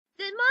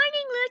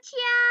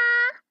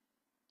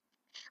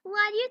What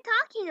are you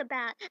talking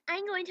about?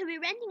 I'm going to be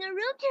renting a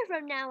room here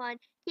from now on.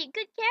 Take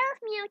good care of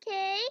me,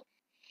 okay?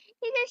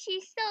 Because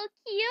she's so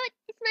cute.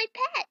 It's my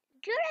pet,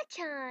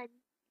 Gura-chan.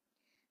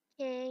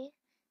 Okay,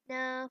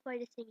 now for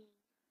the singing.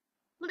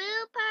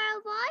 Blue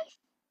Pearl voice.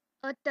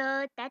 音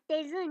立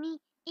てず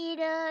に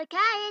色変え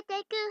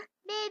てく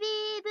ベビ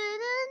ーブルー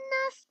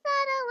の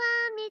空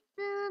は見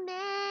つ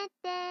め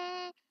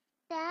て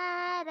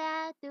た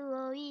ら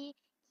遠い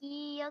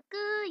記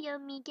憶よ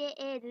みげ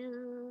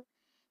る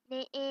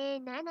ねえ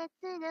七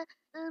つの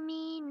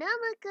海の向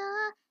こ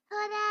うほ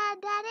ら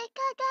誰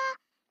か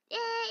が言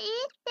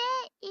っ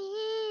て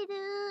い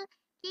る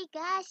気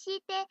が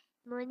して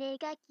胸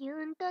がキ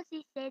ュンと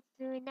し切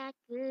な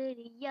くる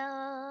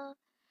よ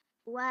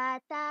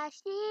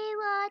私を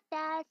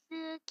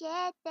助け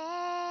て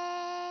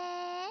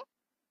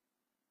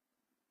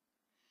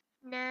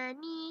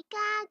何か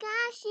が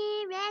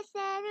示せ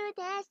る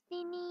デステ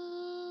ィ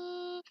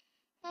ニー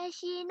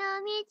橋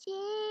の導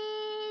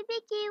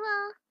きを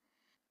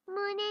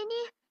胸に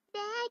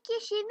抱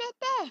きしめ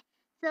て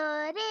それ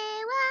はエヴァ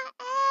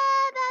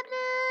ブ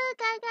ル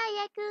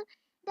輝く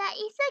大好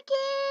き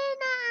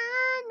な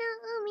あの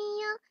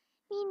海よ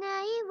未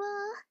来を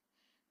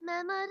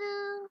守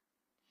る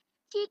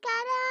力を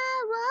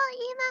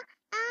今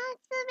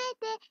集め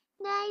て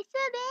愛す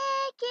べ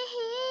き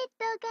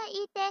人が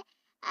いて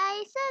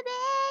愛すべ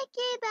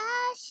き場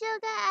所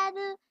があ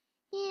る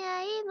未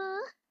来も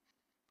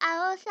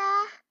青さ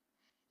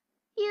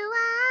弱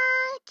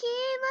気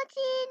持ち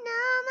の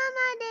ま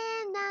まで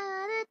治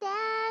るた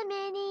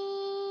めに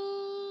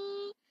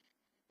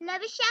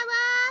Love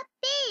Shower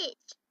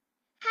Beach!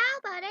 How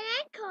about an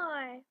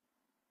encore?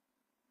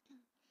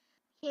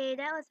 Okay,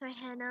 that was for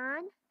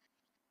Hanon.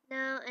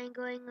 Now I'm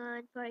going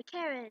on for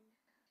Karen.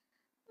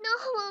 No,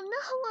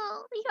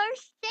 you're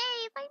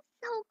safe. I'm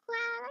so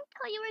glad. I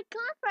thought you were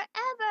gone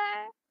forever.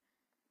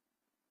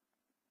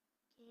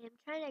 Okay, I'm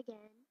trying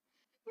again.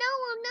 No,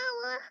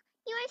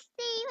 you're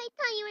safe. I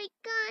thought you were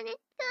gone.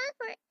 It's gone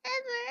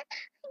forever.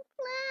 I'm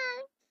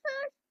glad. I'm so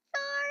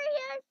sorry.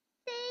 You're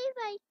safe.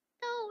 I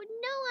don't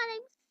know what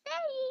I'm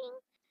saying.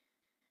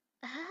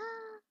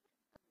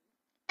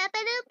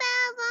 Ba-ba-doo-ba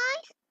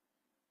voice.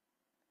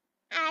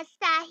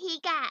 朝日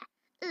が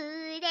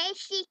嬉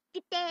し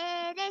くて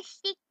嬉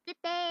しく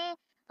て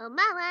思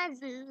わ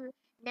ず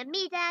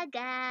涙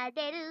が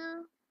出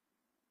る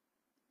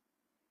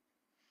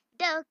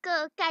ど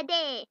こか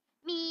で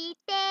見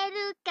て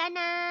るか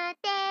な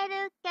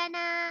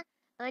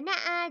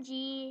同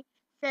じ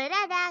空だ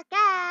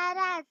か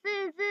ら続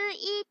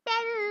いて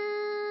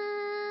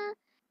る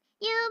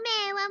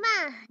夢は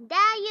まだ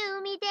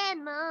夢で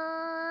も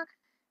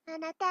あ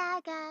な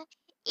たが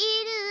い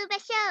る場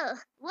所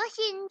を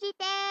信じ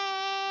て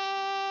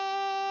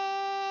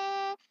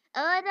オ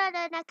ーロ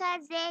ラな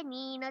風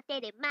に乗って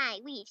るマ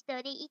イウィッシュ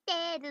と言っ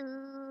て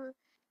る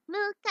迎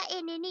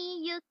え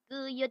に行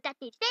くよだっ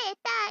て絶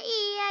対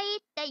会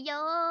いた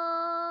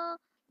よ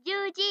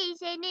十字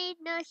線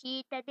の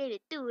下で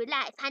るトゥー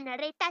ライフ離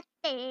れたっ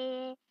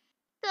て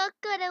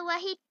心は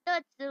一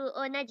つ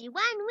同じ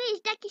ワンウィッ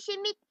シュ抱きし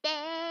めて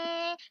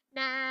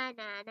な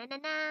なななな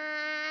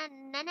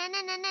ななな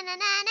ななななな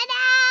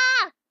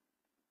な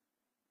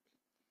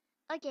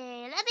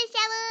Okay, let me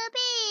shower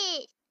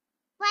peace.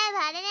 What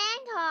about an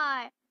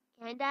encore?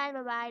 Can't die,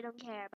 bye-bye, don't care.